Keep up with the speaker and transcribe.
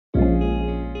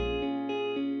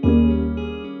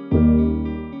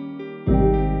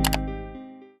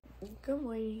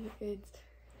It's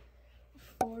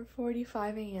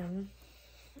 4:45 a.m.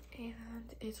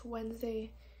 and it's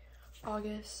Wednesday,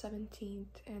 August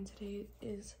 17th, and today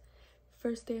is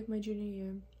first day of my junior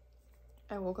year.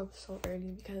 I woke up so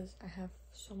early because I have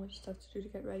so much stuff to do to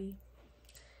get ready,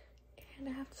 and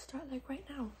I have to start like right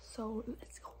now, so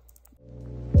let's go.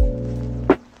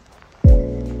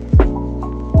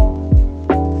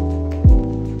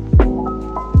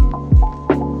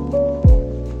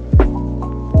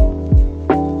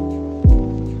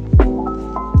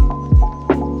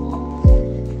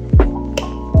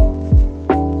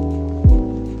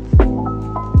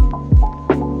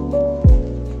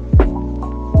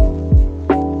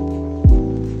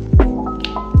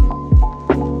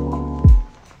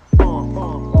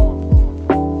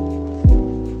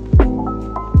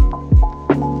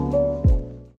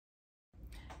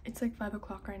 It's like 5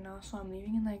 o'clock right now, so I'm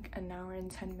leaving in like an hour and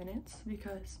 10 minutes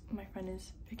because my friend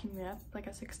is picking me up like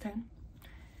at 6:10.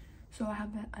 So I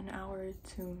have an hour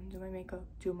to do my makeup,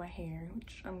 do my hair,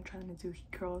 which I'm trying to do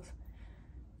heat curls,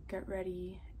 get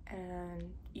ready,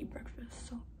 and eat breakfast.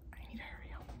 So I need to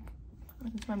hurry up. I'm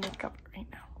gonna do my makeup right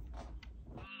now.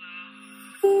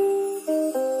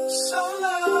 So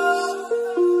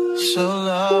low, so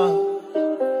low,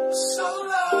 so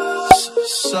low,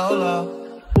 so low.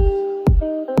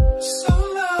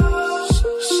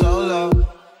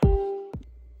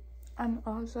 I'm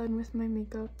all done with my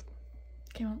makeup.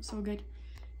 Came out so good.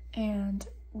 And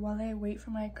while I wait for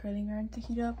my curling iron to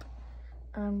heat up,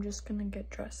 I'm just gonna get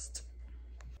dressed.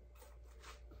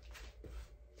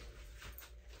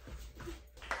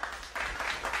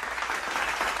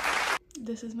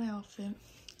 This is my outfit.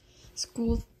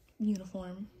 School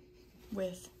uniform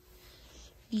with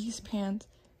these pants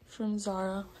from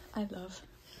Zara. I love.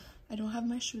 I don't have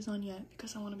my shoes on yet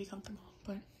because I want to be comfortable,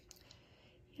 but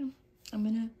you know,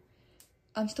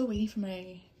 I'm still waiting for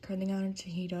my curling iron to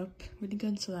heat up really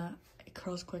good so that it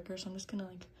curls quicker. So I'm just gonna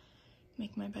like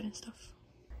make my bed and stuff.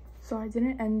 So I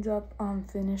didn't end up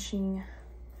finishing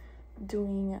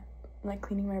doing like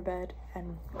cleaning my bed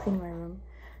and cleaning my room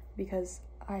because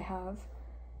I have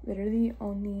literally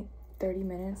only 30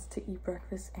 minutes to eat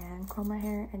breakfast and comb my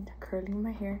hair, and curling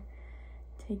my hair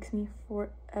takes me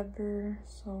forever.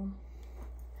 So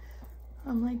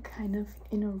I'm like kind of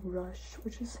in a rush,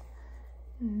 which is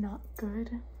not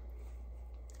good.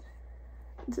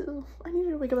 I need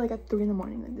to wake up like at 3 in the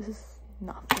morning. Like, this is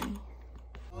not funny.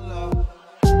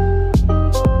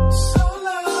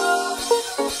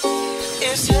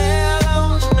 It's hell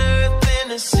on earth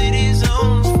and the city's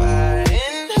on fire.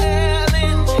 In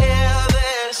hell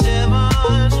there's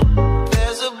heaven.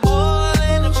 There's a bull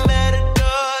and a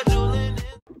matador.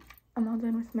 I'm all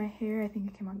done with my hair. I think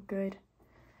it came out good.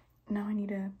 Now I need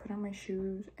to put on my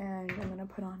shoes, and I'm gonna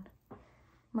put on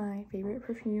my favorite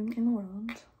perfume in the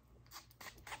world.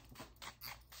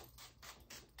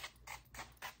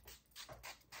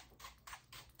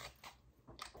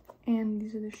 And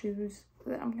these are the shoes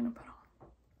that I'm gonna put on.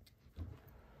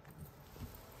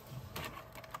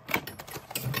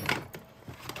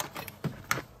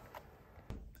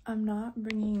 I'm not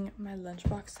bringing my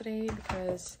lunchbox today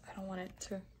because I don't want it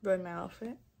to ruin my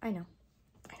outfit. I know,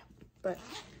 but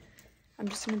I'm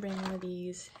just gonna bring one of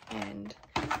these and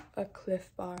a Cliff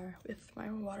Bar with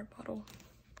my water bottle.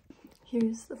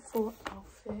 Here's the full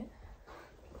outfit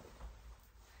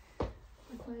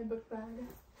with my book bag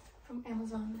from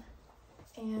Amazon,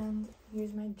 and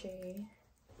here's my J.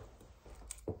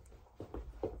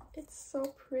 It's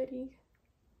so pretty.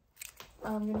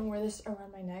 I'm gonna wear this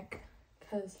around my neck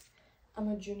because I'm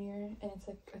a junior and it's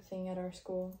like a thing at our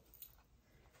school.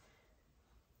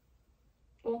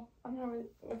 Well, I'm not really,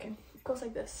 okay, it goes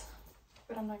like this,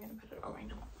 but I'm not gonna put it on right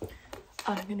now.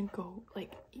 I'm gonna go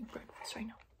like eat breakfast right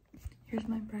now. Here's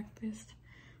my breakfast: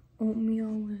 oatmeal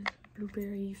with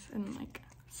blueberries and like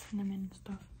cinnamon and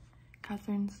stuff.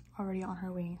 Catherine's already on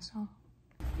her way, so.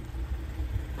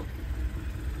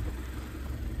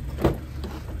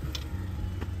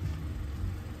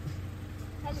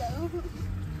 Hello.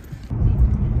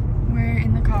 We're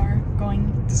in the car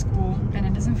going to school, and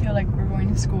it doesn't feel like we're going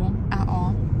to school at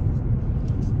all.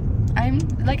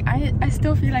 I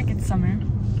still feel like it's summer.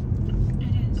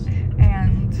 It is.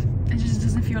 And it just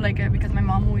doesn't feel like it because my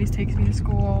mom always takes me to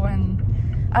school, and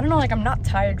I don't know, like I'm not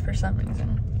tired for some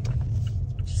reason.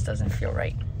 It just doesn't feel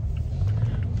right.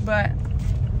 But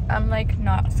I'm like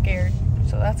not scared,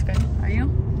 so that's good. Are you?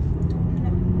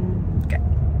 No. Okay.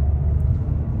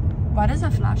 Why does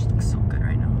that flash look so good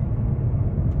right now?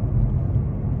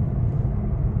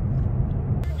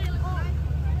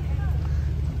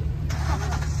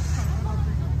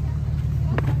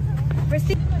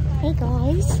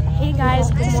 Hey guys,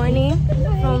 good morning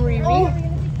from Riri.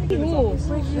 Cool.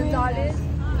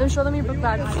 Then show them your book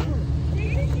bags.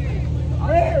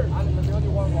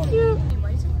 Cute.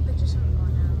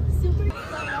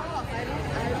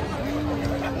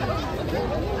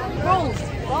 Bro,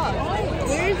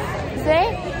 where's say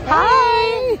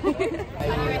hi?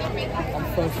 I'm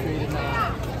frustrated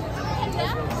now.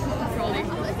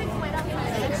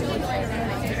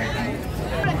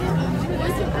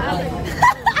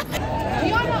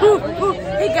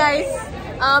 Hey guys,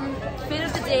 fit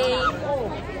of the day.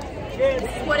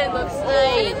 This is what it looks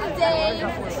like. Fit of the day.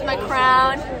 This is my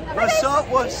crown. What's up?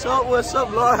 What's up? What's up,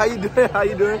 Laura? How you doing? How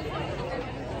you doing?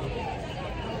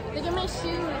 Look at my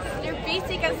shoes. They're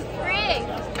basic as frick.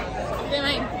 Look at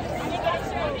mine.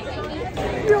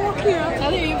 You're cute.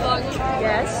 Are you vlogging?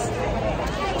 Yes.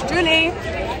 Julie.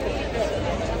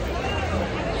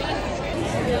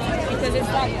 Because it's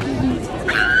fun.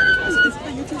 It's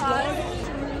the YouTube vlog.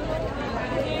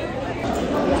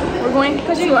 We're going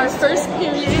to our first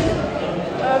period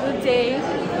of the day. I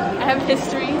have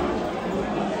history.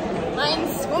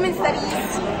 Mine's women's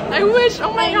studies. I wish.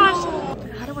 Oh my gosh.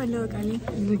 How do I look, Annie?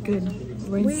 You look good.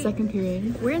 We're in second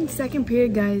period. We're in second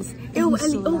period, guys. Ew, Ellie.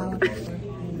 So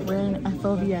we're in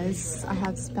FLVS. I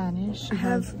have Spanish. I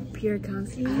have peer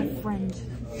counseling. I have French.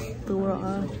 But we're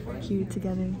all here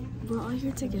together. We're all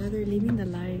here together, living the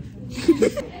life.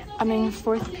 I'm in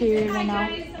fourth period right now.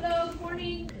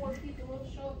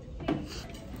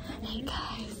 Hey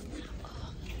guys.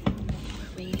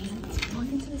 We're waiting. Walk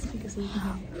into the speaker so you can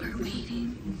hear. We're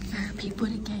waiting for people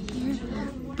to get here.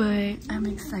 But I'm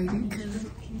excited because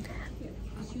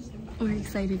we're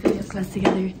excited to have class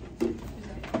together.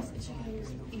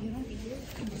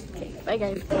 Bye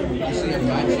guys.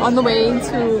 On the way to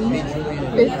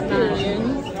fifth period.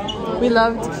 We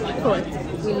loved fourth.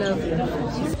 We loved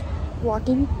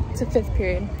walking to fifth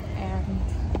period, and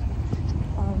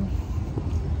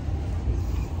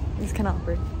it's kind of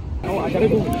awkward. Oh, I gotta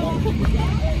go.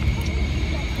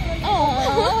 Oh,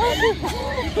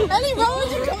 Ellie, why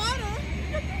would you come out?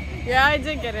 Yeah, I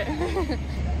did get it.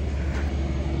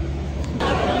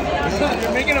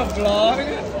 You're making a vlog?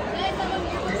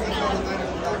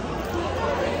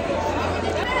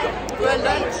 We're at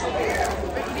lunch.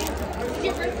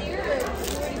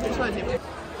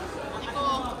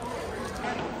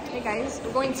 Hey guys,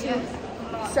 we're going to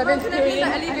seventh period.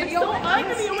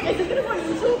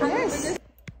 Yes.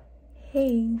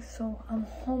 Hey, so I'm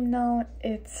home now.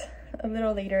 It's a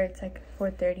little later. It's like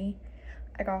 4:30.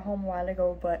 I got home a while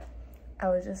ago, but I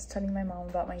was just telling my mom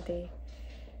about my day.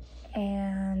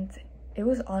 And it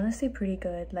was honestly pretty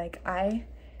good. Like, I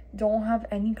don't have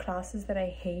any classes that I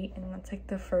hate, and that's like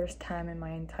the first time in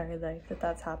my entire life that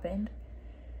that's happened.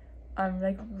 I'm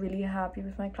like really happy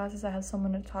with my classes. I have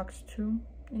someone to talk to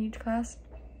in each class,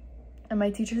 and my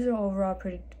teachers are overall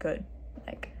pretty good.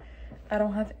 Like, I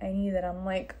don't have any that I'm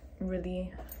like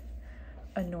really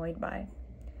annoyed by.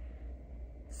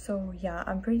 So yeah,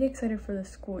 I'm pretty excited for the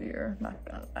school year, not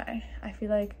gonna lie. I feel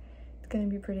like it's gonna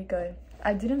be pretty good.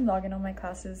 I didn't log in on my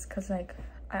classes because like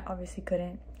I obviously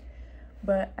couldn't,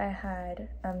 but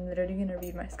I'm literally gonna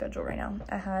read my schedule right now.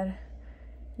 I had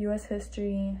US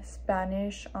History,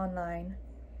 Spanish online,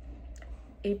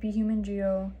 AP Human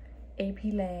Geo, AP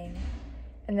Lang,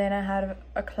 and then I had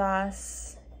a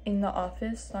class in the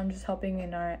office, so I'm just helping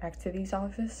in our activities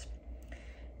office.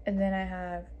 And then I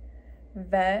have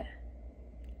vet,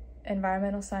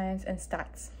 environmental science, and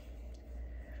stats.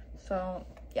 So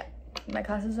yeah, my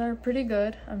classes are pretty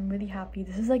good. I'm really happy.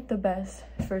 This is like the best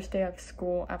first day of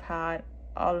school I've had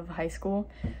all of high school.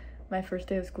 My first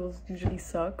day of school usually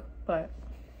suck, but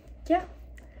yeah,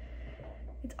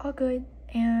 it's all good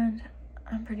and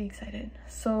I'm pretty excited.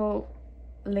 So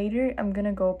later I'm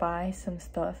gonna go buy some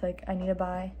stuff. Like, I need to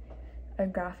buy a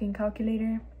graphing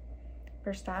calculator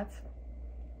for stats,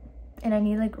 and I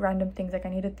need like random things. Like, I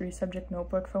need a 3-subject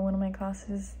notebook for one of my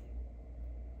classes,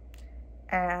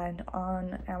 and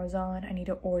on Amazon I need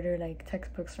to order like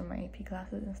textbooks for my AP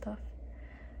classes and stuff.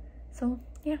 So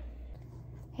yeah.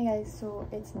 Hey guys, so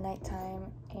it's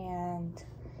nighttime and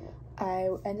I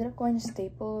ended up going to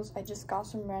Staples. I just got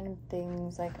some random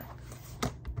things, like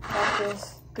got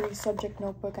this 3-subject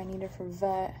notebook I needed for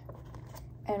vet,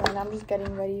 and then I'm just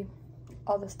getting ready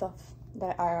all the stuff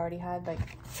that I already had,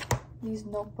 like these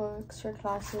notebooks for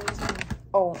classes. And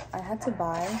oh, I had to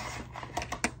buy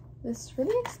this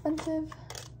really expensive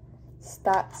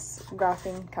stats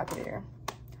graphing calculator,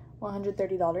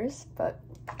 $130, but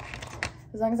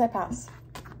as long as I pass.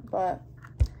 But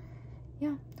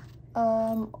yeah,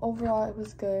 overall it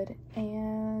was good,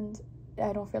 and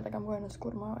I don't feel like I'm going to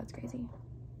school tomorrow. It's crazy.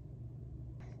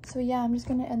 So yeah, I'm just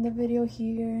gonna end the video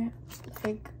here.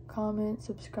 Like, comment,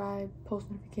 subscribe, post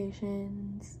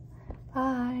notifications.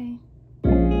 Bye.